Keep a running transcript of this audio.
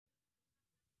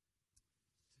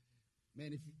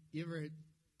Man, if you ever had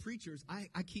preachers,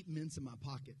 I keep mints in my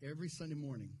pocket every Sunday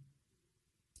morning.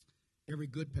 Every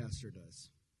good pastor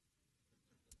does.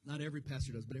 Not every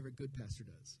pastor does, but every good pastor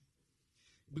does.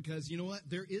 Because you know what?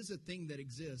 There is a thing that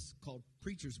exists called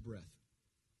preacher's breath.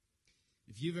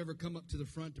 If you've ever come up to the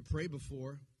front to pray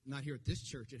before, not here at this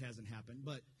church, it hasn't happened,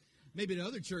 but maybe at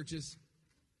other churches,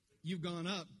 you've gone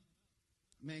up,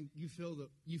 man, you feel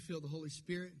the Holy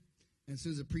Spirit, and as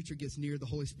soon as the preacher gets near, the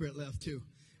Holy Spirit left too.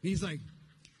 And he's like,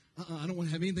 I don't want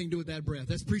to have anything to do with that breath.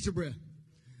 That's preacher breath.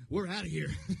 We're out of here.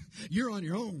 You're on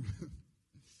your own.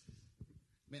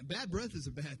 Man, bad breath is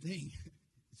a bad thing.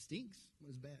 It stinks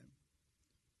when it's bad.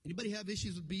 Anybody have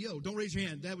issues with BO? Don't raise your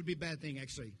hand. That would be a bad thing,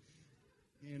 actually.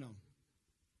 You know.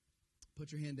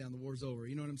 Put your hand down. The war's over.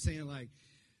 You know what I'm saying? Like,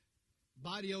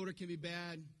 body odor can be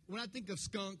bad. When I think of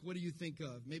skunk, what do you think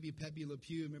of? Maybe Pepe Le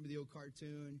Pew. Remember the old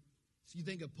cartoon? So you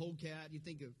think of polecat. You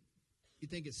think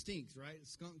it stinks, right? A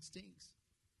skunk stinks.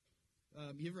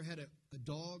 You ever had a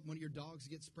dog, one of your dogs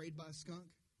get sprayed by a skunk?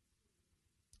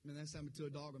 I mean, that's happened to a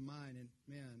dog of mine, and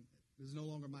man, this is no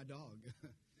longer my dog.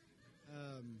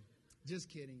 Just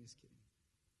kidding.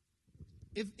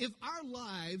 If our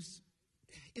lives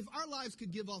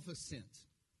could give off a scent,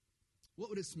 what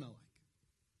would it smell like?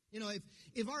 You know,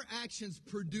 if our actions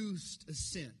produced a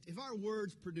scent, if our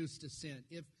words produced a scent,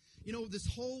 if, you know, this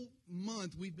whole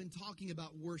month we've been talking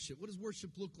about worship. What does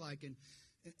worship look like? And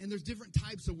there's different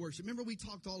types of worship. Remember, we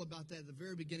talked all about that at the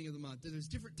very beginning of the month. There's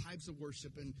different types of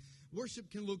worship, and worship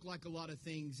can look like a lot of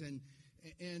things. And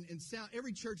sound,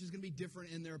 every church is going to be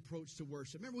different in their approach to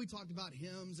worship. Remember, we talked about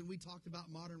hymns, and we talked about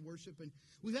modern worship, and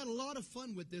we've had a lot of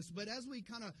fun with this. But as we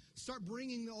kind of start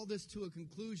bringing all this to a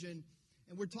conclusion,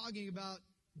 and we're talking about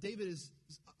David is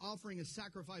offering a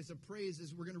sacrifice of praise,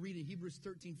 as we're going to read in Hebrews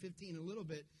 13:15 in a little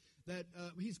bit, that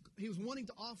he was wanting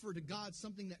to offer to God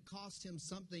something that cost him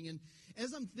something. And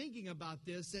as I'm thinking about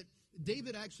this, that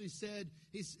David actually said,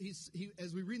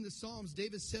 as we read in the Psalms,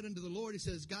 David said unto the Lord, he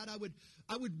says, God, I would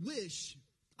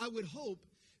hope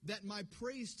that my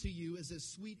praise to you is as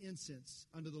sweet incense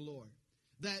unto the Lord.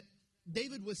 That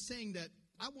David was saying that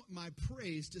I want my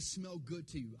praise to smell good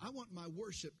to you. I want my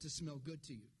worship to smell good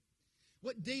to you.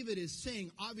 What David is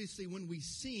saying, obviously, when we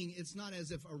sing, it's not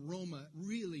as if aroma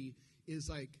really is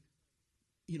like,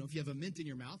 you know, if you have a mint in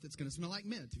your mouth, it's going to smell like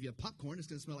mint. If you have popcorn, it's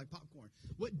going to smell like popcorn.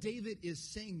 What David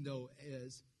is saying, though,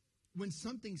 is when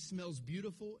something smells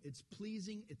beautiful, it's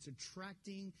pleasing, it's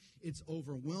attracting, it's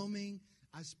overwhelming.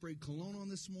 I sprayed cologne on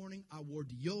this morning. I wore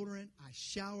deodorant. I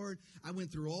showered. I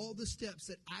went through all the steps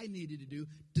that I needed to do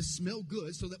to smell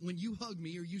good so that when you hug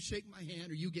me or you shake my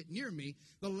hand or you get near me,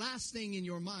 the last thing in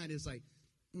your mind is like,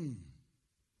 cool.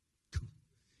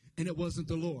 And it wasn't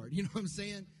the Lord. You know what I'm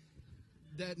saying?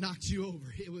 That knocked you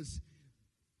over. It was.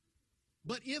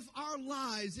 But if our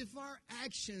lives, if our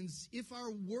actions, if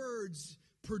our words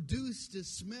produced a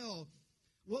smell,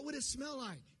 what would it smell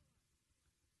like?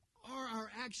 Are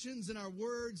our actions and our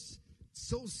words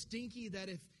so stinky that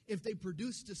if they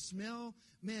produced a smell,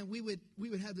 man, we would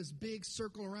have this big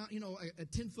circle around, you know, a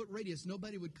 10-foot radius.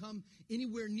 Nobody would come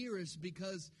anywhere near us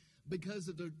because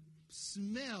of the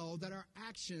smell that our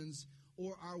actions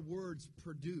or our words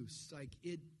produce. Like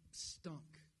it stunk.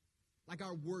 Like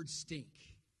our words stink.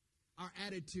 Our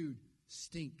attitude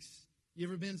stinks. You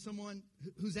ever been someone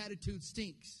whose attitude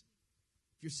stinks?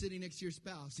 If you're sitting next to your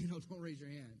spouse, you know, don't raise your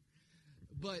hand.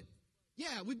 But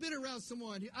yeah, we've been around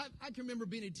someone. I can remember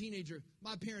being a teenager,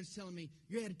 my parents telling me,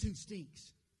 your attitude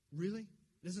stinks. Really?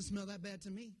 It doesn't smell that bad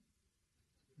to me.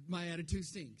 My attitude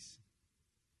stinks.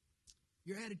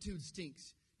 Your attitude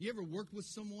stinks. You ever worked with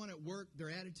someone at work, their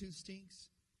attitude stinks?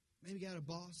 Maybe you got a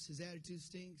boss, his attitude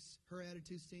stinks, her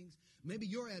attitude stinks. Maybe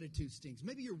your attitude stinks.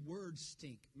 Maybe your words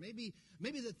stink. Maybe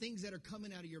the things that are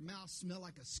coming out of your mouth smell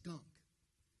like a skunk.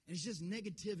 And it's just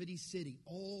negativity city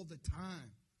all the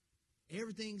time.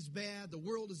 Everything's bad. The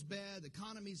world is bad. The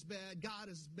economy's bad. God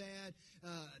is bad.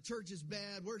 Church is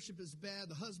bad. Worship is bad.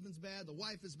 The husband's bad. The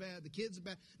wife is bad. The kids are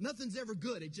bad. Nothing's ever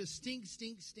good. It just stinks.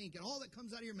 And all that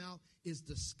comes out of your mouth is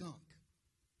the skunk.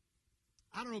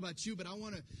 I don't know about you, but I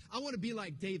want to be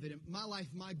like David. In my life,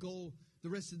 my goal the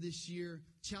rest of this year,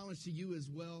 challenge to you as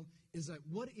well, is like,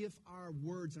 what if our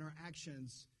words and our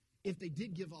actions, if they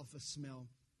did give off a smell,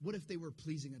 what if they were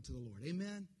pleasing unto the Lord?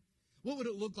 Amen? What would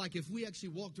it look like if we actually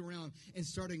walked around and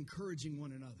started encouraging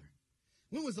one another?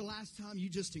 When was the last time you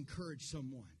just encouraged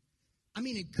someone? I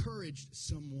mean, encouraged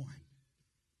someone.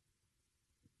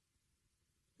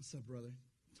 What's up, brother?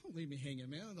 Don't leave me hanging,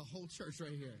 man. The whole church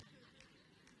right here.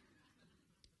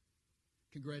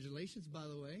 Congratulations, by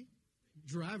the way.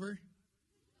 Driver.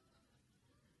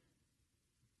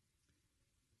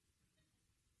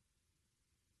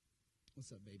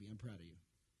 What's up, baby? I'm proud of you.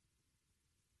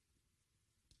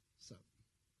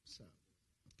 What's up?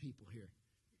 People here.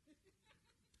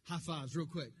 High fives real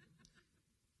quick.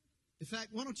 In fact,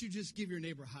 why don't you just give your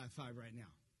neighbor a high five right now?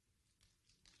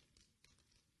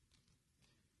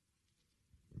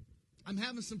 I'm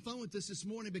having some fun with this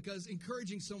morning because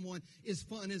encouraging someone is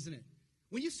fun, isn't it?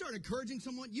 When you start encouraging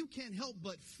someone, you can't help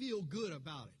but feel good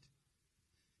about it.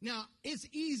 Now, it's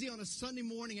easy on a Sunday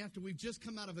morning after we've just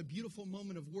come out of a beautiful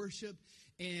moment of worship,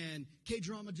 and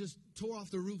K-Drama just tore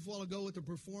off the roof a while ago with the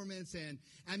performance, and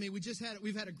I mean,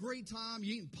 we've had a great time.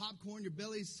 You're eating popcorn, your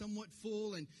belly's somewhat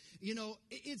full, and you know,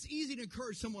 it's easy to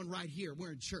encourage someone right here.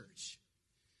 We're in church.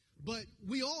 But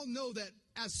we all know that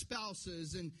as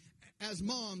spouses and as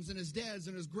moms and as dads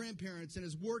and as grandparents and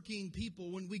as working people,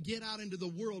 when we get out into the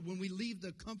world, when we leave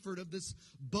the comfort of this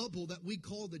bubble that we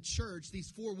call the church,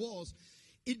 these four walls,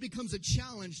 it becomes a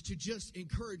challenge to just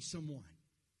encourage someone,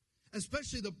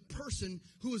 especially the person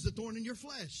who is a thorn in your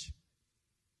flesh.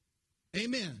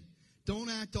 Amen. Don't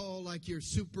act all like you're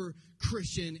super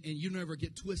Christian and you never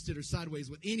get twisted or sideways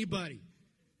with anybody.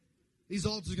 These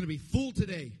altars are going to be full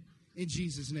today in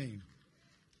Jesus' name.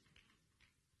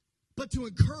 But to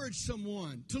encourage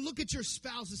someone, to look at your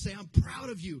spouse and say, I'm proud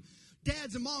of you.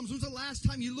 Dads and moms, when was the last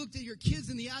time you looked at your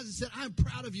kids in the eyes and said, I'm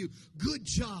proud of you. Good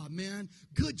job, man.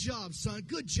 Good job, son.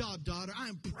 Good job, daughter. I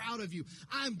am proud of you.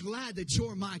 I'm glad that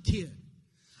you're my kid.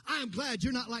 I'm glad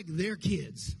you're not like their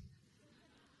kids.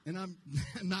 And I'm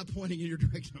not pointing in your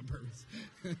direction on purpose.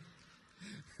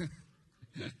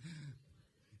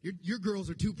 Your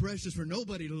girls are too precious for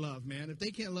nobody to love, man. If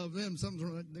they can't love them, something's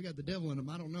wrong. They got the devil in them.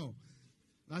 I don't know.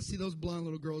 I see those blonde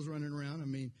little girls running around. I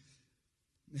mean,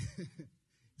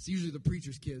 it's usually the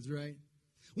preacher's kids, right?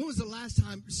 When was the last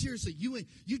time, seriously,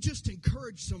 you just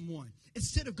encouraged someone?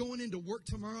 Instead of going into work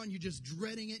tomorrow and you're just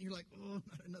dreading it, and you're like, oh,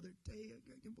 not another day.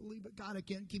 I can't believe it. God, I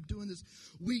can't keep doing this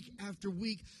week after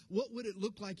week. What would it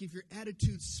look like if your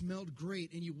attitude smelled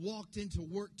great and you walked into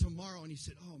work tomorrow and you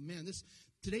said, oh, man,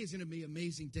 today is going to be an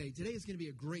amazing day. Today is going to be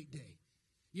a great day.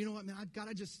 You know what, man? God,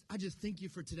 I just thank you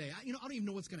for today. I don't even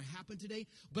know what's going to happen today,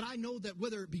 but I know that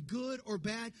whether it be good or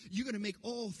bad, you're going to make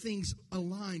all things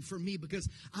align for me because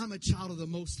I'm a child of the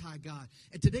Most High God.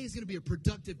 And today is going to be a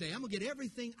productive day. I'm going to get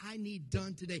everything I need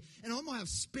done today, and I'm going to have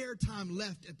spare time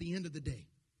left at the end of the day.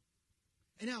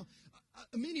 And now,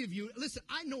 many of you, listen,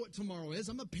 I know what tomorrow is.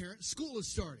 I'm a parent. School is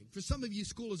starting. For some of you,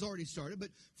 school has already started,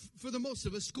 but for the most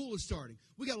of us, school is starting.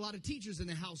 We got a lot of teachers in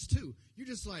the house, too. You're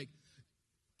just like,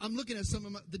 I'm looking at some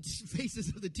of the faces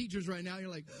of the teachers right now.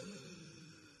 You're like,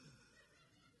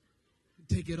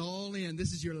 take it all in.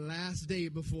 This is your last day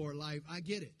before life. I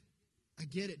get it. I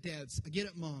get it, dads. I get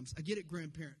it, moms. I get it,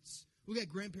 grandparents. We got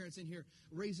grandparents in here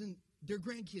raising their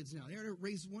grandkids now. They already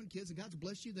raised one kid, and God's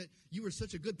blessed you that you were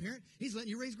such a good parent. He's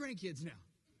letting you raise grandkids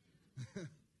now.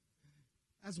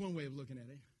 That's one way of looking at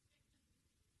it.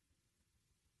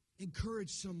 Encourage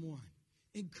someone.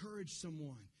 Encourage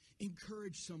someone.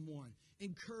 Encourage someone.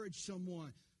 Encourage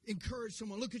someone. Encourage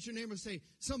someone. Look at your neighbor and say,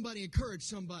 somebody encourage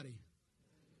somebody.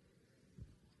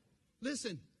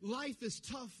 Listen, life is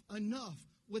tough enough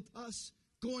with us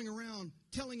going around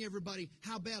telling everybody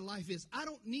how bad life is. I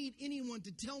don't need anyone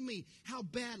to tell me how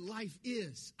bad life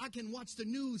is. I can watch the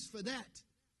news for that.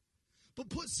 But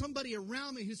put somebody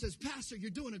around me who says, Pastor,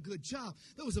 you're doing a good job.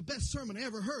 That was the best sermon I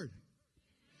ever heard.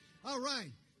 All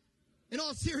right. In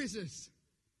all seriousness.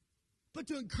 But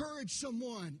to encourage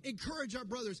someone, encourage our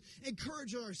brothers,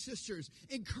 encourage our sisters,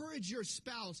 encourage your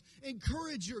spouse,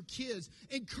 encourage your kids,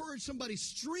 encourage somebody,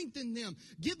 strengthen them,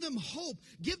 give them hope,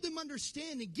 give them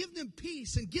understanding, give them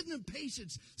peace, and give them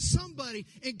patience. Somebody,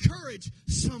 encourage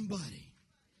somebody.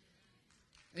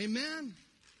 Amen?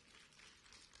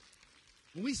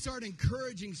 When we start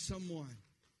encouraging someone,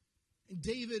 and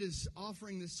David is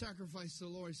offering this sacrifice to the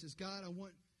Lord, he says, God,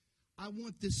 I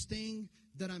want this thing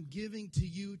that I'm giving to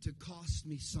you to cost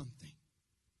me something.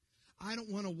 I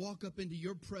don't want to walk up into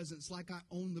your presence like I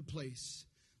own the place.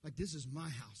 Like this is my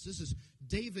house. This is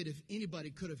David, if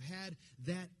anybody could have had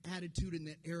that attitude and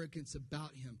that arrogance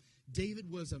about him.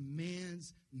 David was a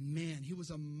man's man. He was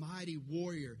a mighty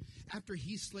warrior. After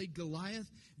he slayed Goliath,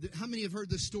 how many have heard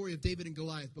the story of David and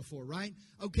Goliath before, right?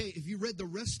 Okay, if you read the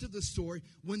rest of the story,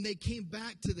 when they came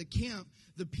back to the camp,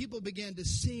 the people began to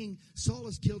sing, Saul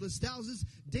has killed his thousands,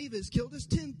 David has killed his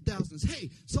 10,000s. Hey,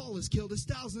 Saul has killed his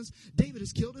thousands, David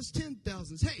has killed his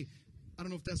 10,000s. Hey, I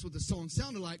don't know if that's what the song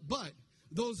sounded like, but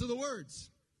those are the words.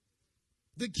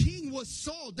 The king was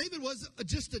Saul. David was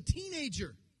just a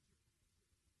teenager.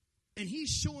 And he's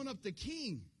showing up the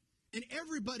king. And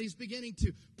everybody's beginning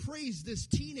to praise this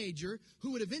teenager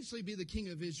who would eventually be the king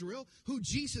of Israel, who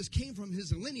Jesus came from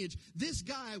his lineage. This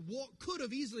guy could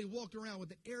have easily walked around with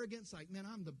the arrogance like, man,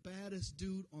 I'm the baddest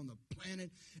dude on the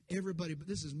planet. Everybody, but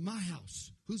this is my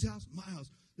house. Whose house? My house.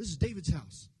 This is David's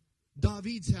house.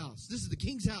 David's house. This is the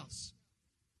king's house.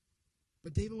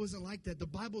 But David wasn't like that. The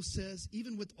Bible says,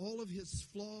 even with all of his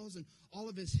flaws and all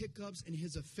of his hiccups and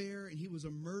his affair, and he was a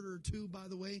murderer too, by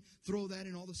the way, throw that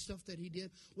in all the stuff that he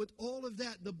did. With all of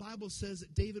that, the Bible says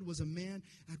that David was a man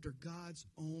after God's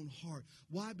own heart.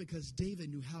 Why? Because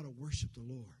David knew how to worship the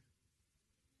Lord.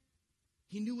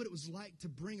 He knew what it was like to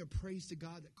bring a praise to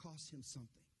God that cost him something.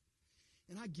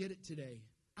 And I get it today.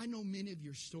 I know many of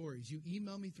your stories. You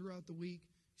email me throughout the week.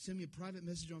 Send me a private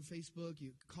message on Facebook.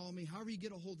 You call me. However you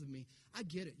get a hold of me. I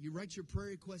get it. You write your prayer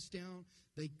requests down.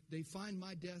 They find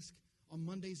my desk on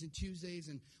Mondays and Tuesdays.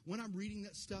 And when I'm reading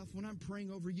that stuff, when I'm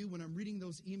praying over you, when I'm reading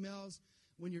those emails,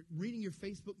 when you're reading your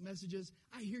Facebook messages,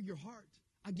 I hear your heart.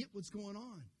 I get what's going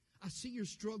on. I see your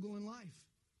struggle in life.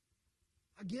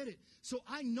 I get it. So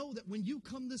I know that when you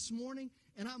come this morning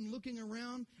and I'm looking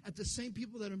around at the same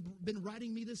people that have been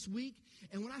writing me this week,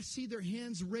 and when I see their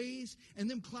hands raised and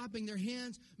them clapping their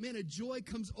hands, man, a joy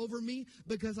comes over me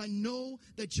because I know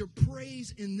that your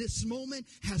praise in this moment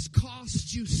has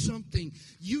cost you something.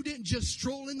 You didn't just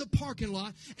stroll in the parking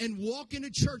lot and walk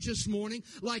into church this morning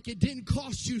like it didn't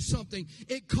cost you something.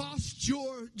 It cost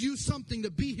you something to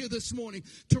be here this morning,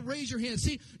 to raise your hand.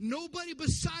 See, nobody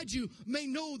beside you may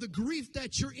know the grief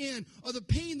that you're in or the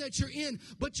pain that you're in,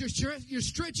 but you're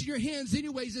stretching your hands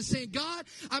anyways and saying, God,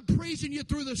 I'm praising you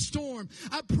through the storm.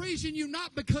 I'm praising you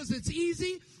not because it's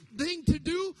easy thing to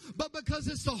do, but because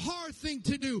it's the hard thing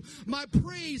to do. My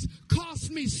praise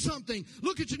cost me something.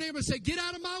 Look at your neighbor and say, get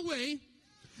out of my way.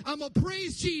 I'm going to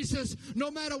praise Jesus no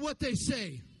matter what they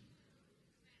say.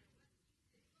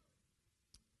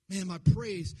 Man, my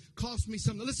praise cost me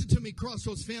something. Listen to me,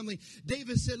 Crossroads family.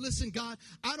 David said, listen, God,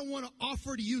 I don't want to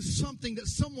offer to you something that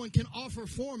someone can offer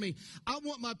for me. I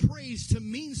want my praise to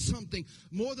mean something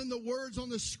more than the words on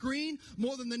the screen,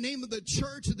 more than the name of the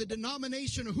church or the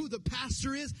denomination or who the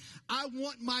pastor is. I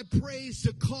want my praise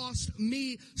to cost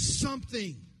me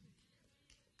something.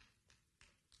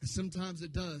 And sometimes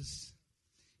it does.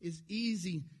 It's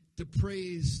easy to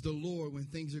praise the Lord when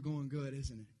things are going good,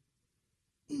 isn't it?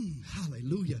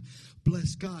 Hallelujah.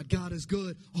 Bless God. God is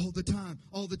good all the time.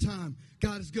 All the time.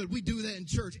 God is good. We do that in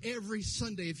church every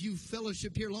Sunday. If you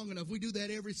fellowship here long enough, we do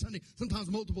that every Sunday, sometimes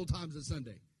multiple times a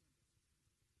Sunday.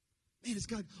 Man, it's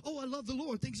God. Oh, I love the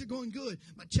Lord. Things are going good.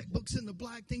 My checkbook's in the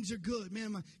black. Things are good.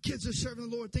 Man, my kids are serving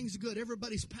the Lord. Things are good.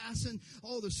 Everybody's passing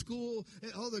all the school,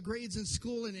 all the grades in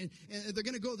school, and they're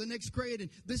going to go to the next grade, and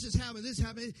this is happening, this is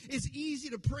happening. It's easy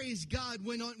to praise God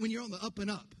when you're on the up and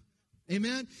up.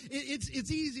 Amen.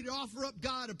 It's easy to offer up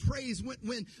God a praise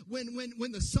when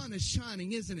the sun is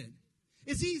shining, isn't it?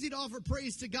 It's easy to offer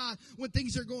praise to God when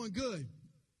things are going good.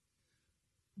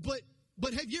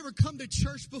 But have you ever come to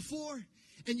church before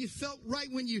and you felt right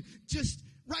when you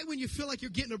feel like you're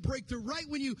getting a breakthrough, right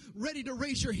when you're ready to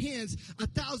raise your hands,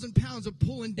 1,000 pounds are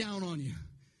pulling down on you?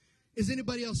 Has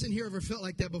anybody else in here ever felt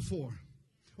like that before?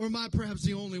 Or am I perhaps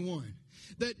the only one?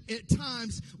 That at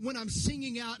times when I'm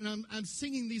singing out and I'm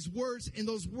singing these words, and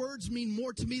those words mean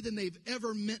more to me than they've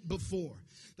ever meant before.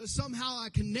 That somehow I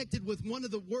connected with one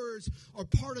of the words or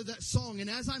part of that song. And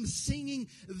as I'm singing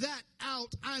that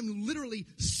out, I'm literally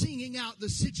singing out the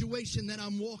situation that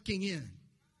I'm walking in.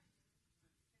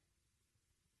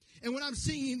 And when I'm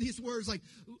singing these words like,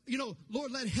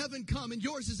 Lord, let heaven come, and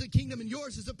yours is the kingdom, and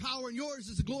yours is the power, and yours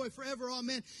is the glory forever,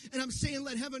 amen. And I'm saying,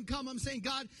 let heaven come. I'm saying,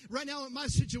 God, right now my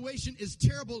situation is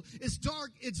terrible. It's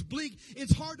dark. It's bleak.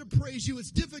 It's hard to praise you.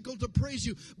 It's difficult to praise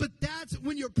you. But that's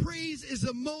when your praise is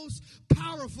the most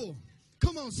powerful.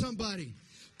 Come on, somebody.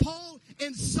 Paul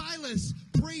and Silas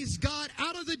praised God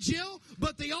out of the jail,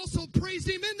 but they also praised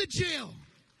him in the jail.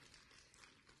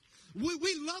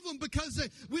 We love them because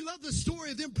we love the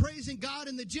story of them praising God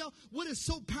in the jail. What is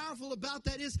so powerful about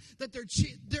that is that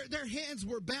their hands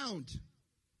were bound.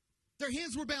 Their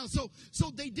hands were bound. So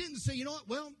they didn't say, you know what,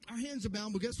 well, our hands are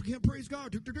bound, but guess we can't praise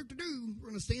God. We're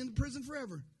going to stay in the prison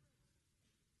forever.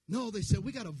 No, they said,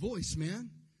 we got a voice, man.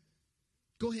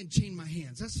 Go ahead and chain my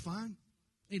hands. That's fine.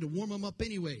 I need to warm them up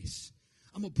anyways.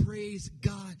 I'm going to praise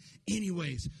God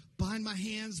anyways. Bind my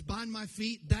hands, bind my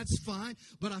feet, that's fine,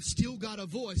 but I've still got a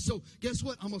voice. So guess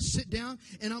what? I'm going to sit down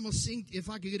and I'm going to sing, if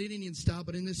I could get it Indian style,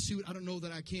 but in this suit, I don't know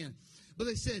that I can. But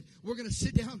they said, we're going to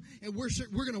sit down and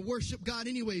worship. We're going to worship God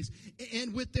anyways.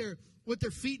 And with their with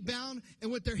their feet bound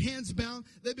and with their hands bound,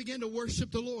 they began to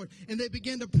worship the Lord and they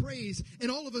began to praise. And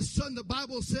all of a sudden, the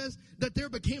Bible says that there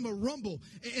became a rumble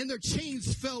and their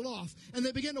chains fell off and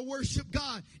they began to worship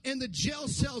God. And the jail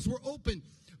cells were open,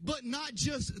 but not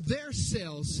just their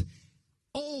cells.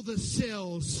 All the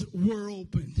cells were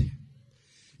opened.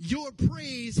 Your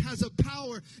praise has a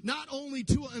power not only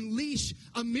to unleash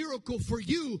a miracle for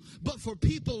you, but for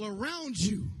people around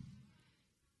you.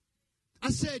 I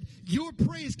said, your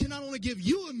praise can not only give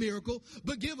you a miracle,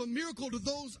 but give a miracle to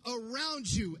those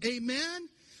around you. Amen?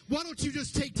 Why don't you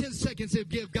just take 10 seconds and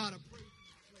give God a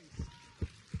praise?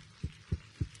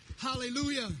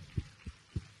 Hallelujah.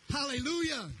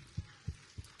 Hallelujah.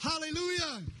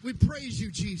 Hallelujah. We praise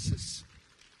you, Jesus.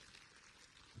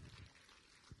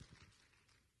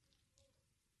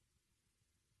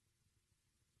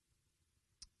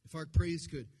 If our praise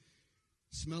could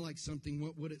smell like something,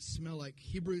 what would it smell like?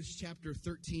 Hebrews chapter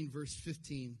 13, verse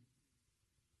 15.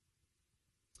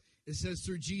 It says,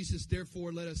 through Jesus,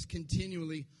 therefore, let us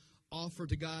continually offer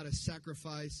to God a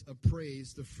sacrifice of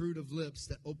praise, the fruit of lips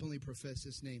that openly profess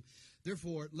his name.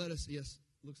 Therefore, let us, yes,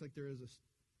 looks like there is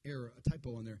a error, a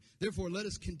typo on there. Therefore, let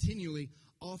us continually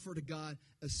offer to God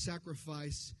a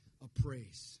sacrifice of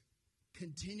praise.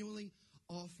 Continually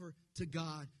offer to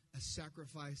God a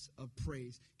sacrifice of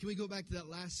praise. Can we go back to that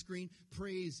last screen?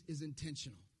 Praise is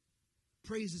intentional.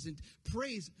 Praise.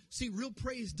 See, real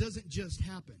praise doesn't just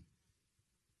happen.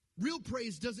 Real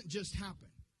praise doesn't just happen.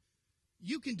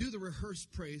 You can do the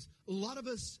rehearsed praise. A lot of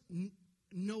us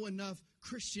know enough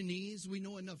Christianese. We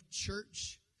know enough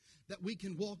church that we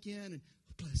can walk in and,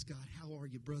 bless God, how are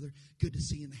you, brother? Good to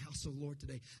see you in the house of the Lord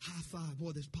today. High five.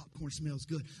 Boy, this popcorn smells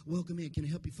good. Welcome in. Can I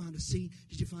help you find a seat?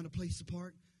 Did you find a place to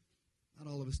park?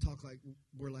 Not all of us talk like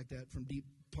we're like that from deep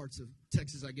parts of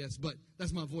Texas, I guess, but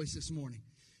that's my voice this morning.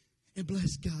 And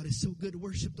bless God, it's so good to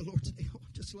worship the Lord today. Oh,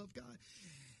 I just love God.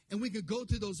 And we could go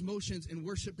through those motions and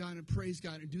worship God and praise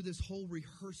God and do this whole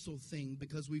rehearsal thing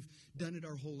because we've done it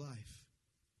our whole life.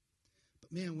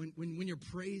 But man, when your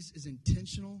praise is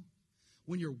intentional,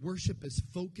 when your worship is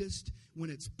focused, when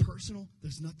it's personal,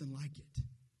 there's nothing like it.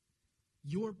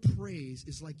 Your praise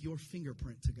is like your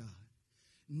fingerprint to God.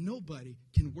 Nobody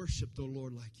can worship the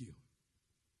Lord like you.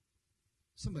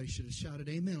 Somebody should have shouted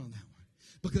amen on that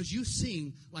one. Because you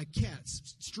sing like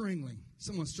cats strangling.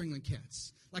 Someone's strangling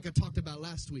cats. Like I talked about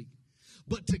last week.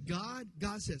 But to God,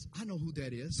 God says, I know who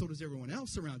that is. So does everyone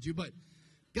else around you. But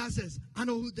God says, I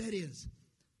know who that is.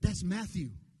 That's Matthew.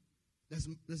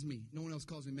 That's me. No one else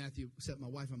calls me Matthew except my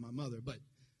wife and my mother. But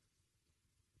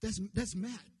that's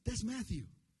Matt. That's Matthew.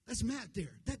 That's Matt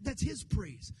there. That's his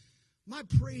praise. My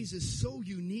praise is so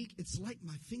unique, it's like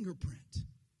my fingerprint.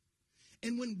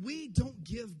 And when we don't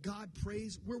give God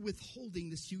praise, we're withholding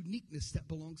this uniqueness that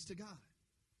belongs to God.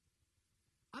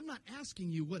 I'm not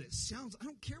asking you what it sounds like. I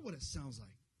don't care what it sounds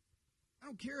like. I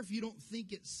don't care if you don't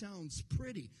think it sounds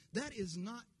pretty. That is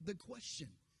not the question.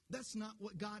 That's not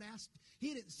what God asked.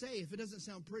 He didn't say, if it doesn't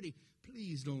sound pretty,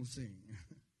 please don't sing.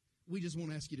 We just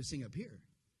won't ask you to sing up here.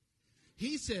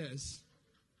 He says,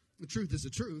 the truth is the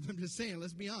truth. I'm just saying,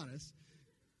 let's be honest.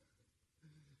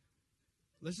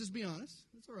 Let's just be honest.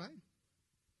 That's all right.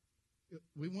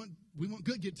 We want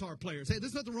good guitar players. Hey,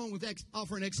 there's nothing wrong with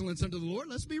offering excellence unto the Lord.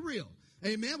 Let's be real.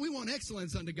 Amen. We want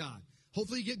excellence unto God.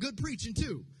 Hopefully you get good preaching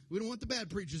too. We don't want the bad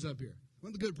preachers up here. We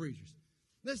want the good preachers.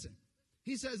 Listen,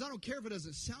 he says, I don't care if it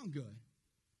doesn't sound good.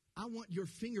 I want your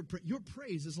fingerprint. Your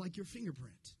praise is like your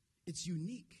fingerprint. It's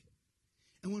unique.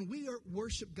 And when we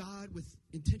worship God with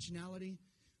intentionality,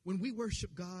 when we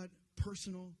worship God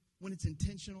personal, when it's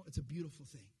intentional, it's a beautiful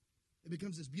thing. It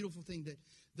becomes this beautiful thing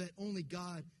that only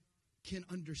God can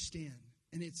understand.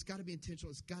 And it's got to be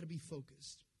intentional. It's got to be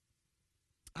focused.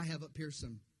 I have up here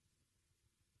some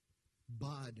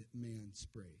Bod Man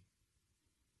spray.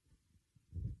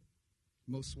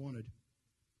 Most wanted.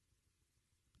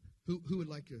 Who would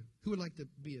like to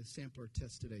be a sampler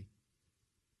test today?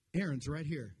 Aaron's right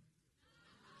here.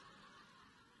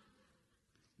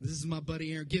 This is my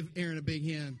buddy Aaron. Give Aaron a big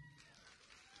hand.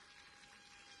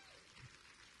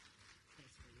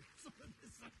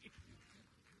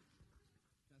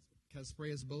 Can I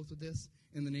spray us both with this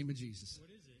in the name of Jesus? What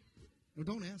is it? No,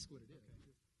 don't ask what it is.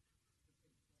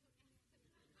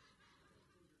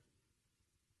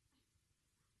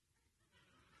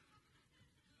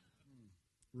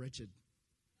 Wretched.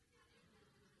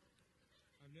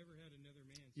 I've never had another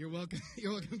man. You're welcome.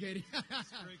 You're welcome, Katie.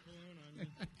 Spray cologne on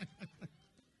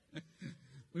me.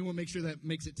 We want to make sure that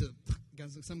makes it to.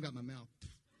 Some got my mouth.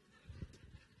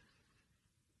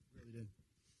 Really did.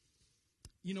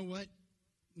 You know what?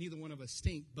 Neither one of us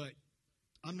stink, but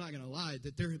I'm not going to lie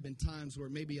that there have been times where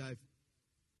maybe I've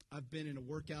I've been in a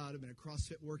workout. I've been in a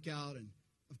CrossFit workout, and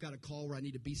I've got a call where I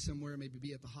need to be somewhere, maybe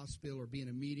be at the hospital or be in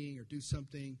a meeting or do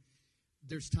something.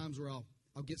 There's times where I'll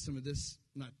get some of this,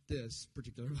 not this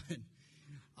particular, but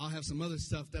I'll have some other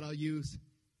stuff that I'll use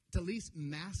to at least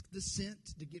mask the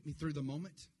scent to get me through the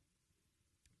moment.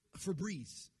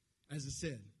 Febreze, as I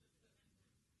said.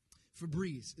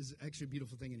 Febreze is actually a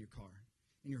beautiful thing in your car,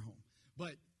 in your home.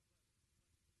 But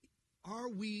are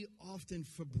we often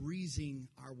Febrezing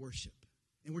our worship?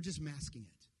 And we're just masking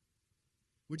it.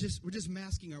 We're just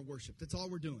masking our worship. That's all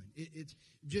we're doing. It's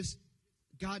just,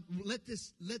 God, let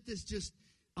this just,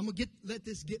 let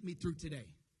this get me through today.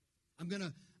 I'm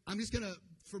just gonna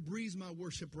Febreze my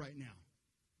worship right now.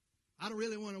 I don't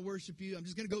really want to worship you. I'm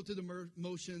just going to go through the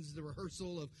motions, the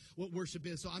rehearsal of what worship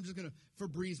is. So I'm just going to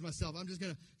Febreze myself. I'm just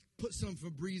going to put some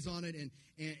Febreze on it,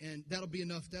 and that'll be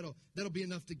enough. That'll be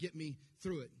enough to get me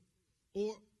through it.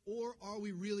 Or are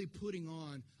we really putting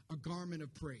on a garment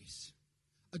of praise?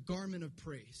 A garment of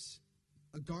praise.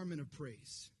 A garment of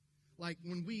praise. Like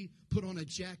when we put on a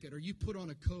jacket, or you put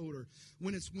on a coat, or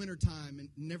when it's wintertime, and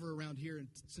never around here in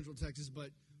Central Texas,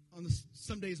 but on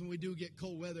some days when we do get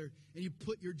cold weather, and you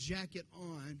put your jacket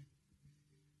on,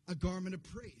 a garment of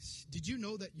praise. Did you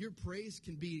know that your praise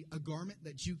can be a garment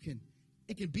that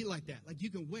it can be like that. Like you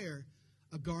can wear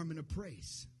a garment of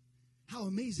praise. How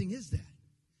amazing is that?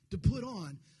 To put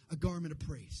on a garment of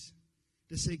praise.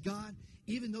 To say, God,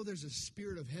 even though there's a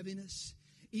spirit of heaviness,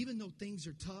 even though things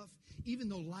are tough, even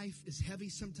though life is heavy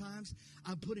sometimes,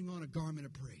 I'm putting on a garment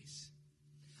of praise.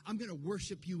 I'm going to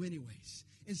worship you anyways.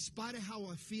 In spite of how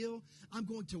I feel, I'm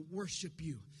going to worship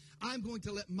you. I'm going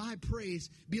to let my praise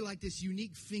be like this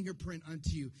unique fingerprint unto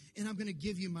you. And I'm going to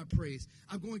give you my praise.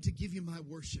 I'm going to give you my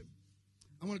worship.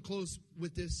 I want to close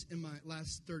with this in my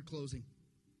third closing.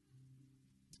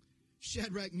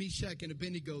 Shadrach, Meshach, and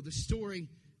Abednego. The story,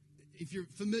 if you're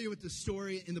familiar with the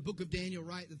story in the book of Daniel,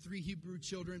 right? The 3 Hebrew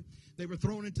children, they were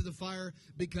thrown into the fire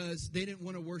because they didn't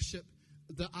want to worship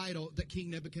the idol that King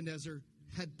Nebuchadnezzar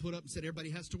had put up and said everybody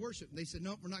has to worship. And they said,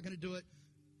 no, we're not going to do it.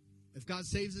 If God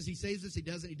saves us, he saves us. He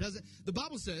doesn't, he doesn't. The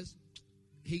Bible says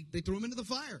they threw him into the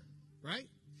fire, right?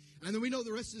 And then we know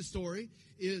the rest of the story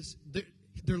is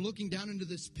they're looking down into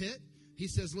this pit. He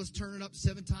says, let's turn it up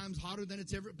 7 times hotter than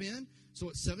it's ever been. So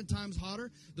it's 7 times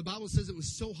hotter. The Bible says it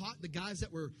was so hot, the guys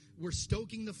that were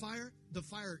stoking the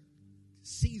fire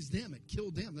seized them. It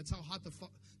killed them. That's how hot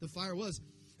the fire was.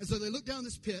 And so they look down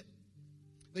this pit.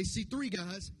 They see 3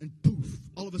 guys, and poof,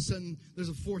 all of a sudden, there's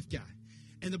a 4th guy.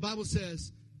 And the Bible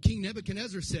says, King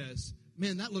Nebuchadnezzar says,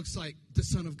 man, that looks like the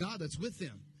Son of God that's with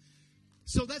them.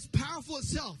 So that's powerful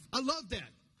itself. I love that.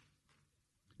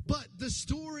 But the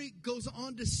story goes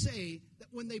on to say that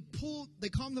when they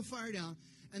calmed the fire down,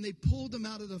 and they pulled them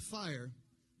out of the fire,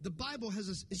 the Bible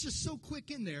it's just so quick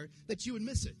in there that you would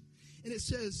miss it. And it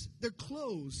says, their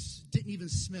clothes didn't even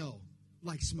smell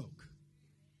like smoke.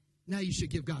 Now you should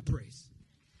give God praise.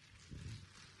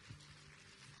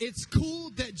 It's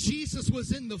cool that Jesus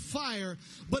was in the fire,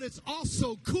 but it's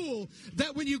also cool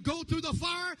that when you go through the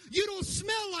fire, you don't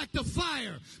smell like the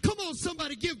fire. Come on,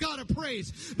 somebody, give God a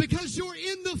praise. Because you're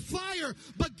in the fire,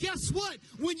 but guess what?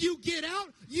 When you get out,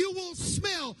 you won't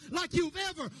smell like you've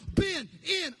ever been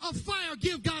in a fire.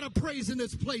 Give God a praise in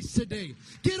this place today.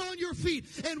 Get on your feet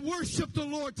and worship the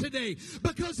Lord today.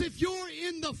 Because if you're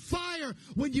in the fire,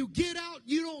 when you get out,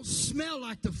 you don't smell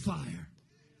like the fire.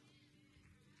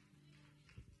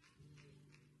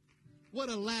 What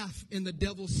a laugh in the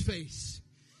devil's face.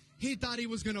 He thought he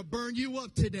was going to burn you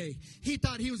up today. He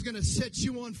thought he was going to set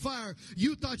you on fire.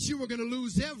 You thought you were going to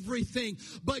lose everything.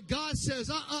 But God says,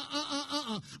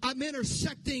 I'm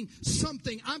intersecting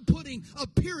something. I'm putting a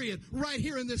period right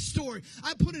here in this story.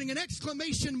 I'm putting an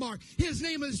exclamation mark. His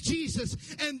name is Jesus.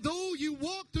 And though you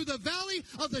walk through the valley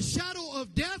of the shadow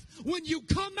of death, when you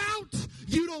come out,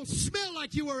 you don't smell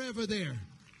like you were ever there.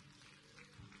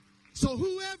 So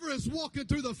whoever is walking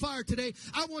through the fire today,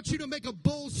 I want you to make a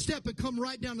bold step and come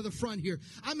right down to the front here.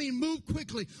 I mean, move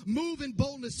quickly. Move in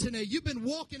boldness today. You've been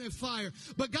walking in fire,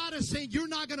 but God is saying you're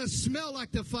not going to smell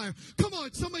like the fire. Come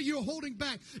on, some of you are holding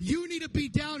back. You need to be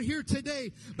down here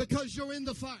today because you're in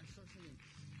the fire.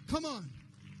 Come on.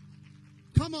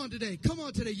 Come on today. Come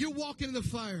on today. You're walking in the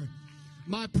fire.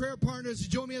 My prayer partners,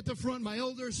 join me at the front. My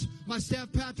elders, my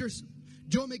staff pastors,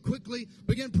 join me quickly.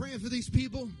 Begin praying for these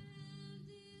people.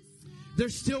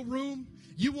 There's still room.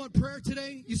 You want prayer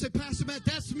today? You say, Pastor Matt,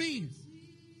 that's me.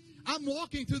 I'm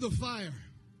walking through the fire.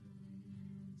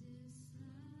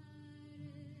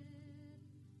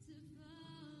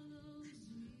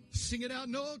 Sing it out.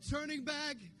 No turning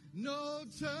back. No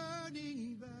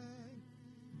turning back.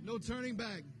 No turning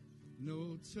back.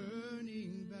 No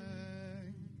turning back.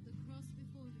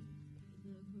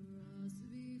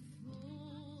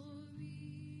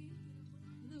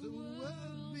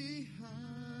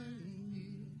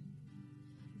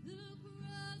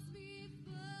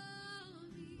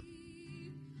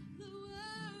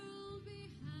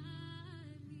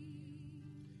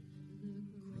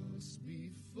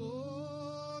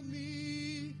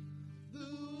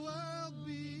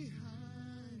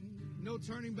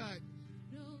 turning back.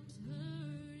 No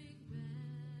turning back.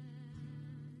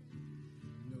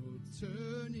 No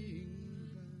turning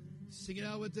back. Sing it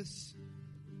out with us.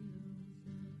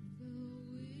 Go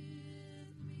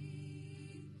with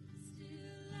me,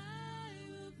 still I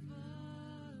will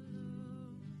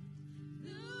follow.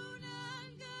 Do not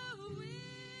go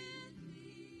with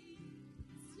me,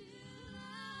 still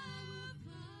I will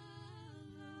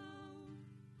follow.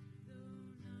 Do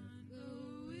not go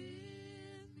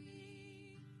with me,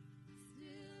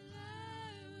 still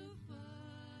I will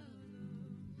follow.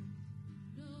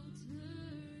 No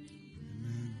turning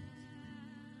back.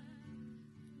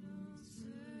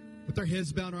 With our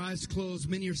heads bowed, our eyes closed,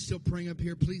 many are still praying up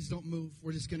here. Please don't move.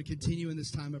 We're just going to continue in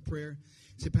this time of prayer.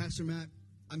 Say, Pastor Matt,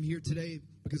 I'm here today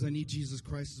because I need Jesus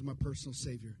Christ as my personal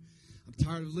Savior. I'm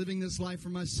tired of living this life for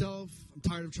myself. I'm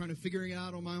tired of trying to figure it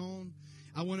out on my own.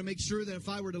 I want to make sure that if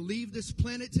I were to leave this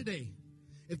planet today,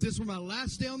 if this were my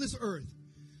last day on this earth,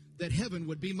 that heaven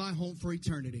would be my home for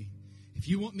eternity. If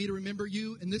you want me to remember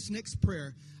you in this next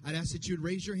prayer, I'd ask that you'd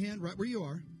raise your hand right where you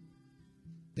are.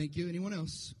 Thank you. Anyone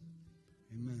else?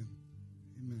 Amen.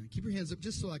 Amen. Keep your hands up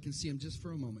just so I can see them just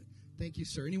for a moment. Thank you,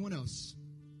 sir. Anyone else?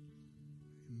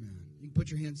 Amen. You can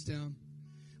put your hands down.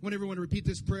 I want everyone to repeat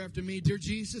this prayer after me. Dear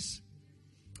Jesus,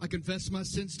 I confess my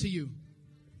sins to you.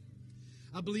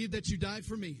 I believe that you died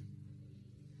for me,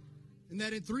 and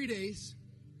that in 3 days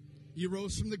you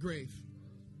rose from the grave.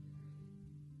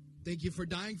 Thank you for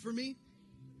dying for me.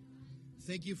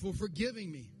 Thank you for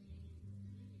forgiving me.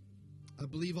 I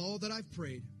believe all that I've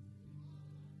prayed.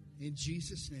 In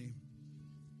Jesus' name,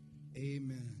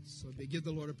 amen. So give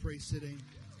the Lord a praise today.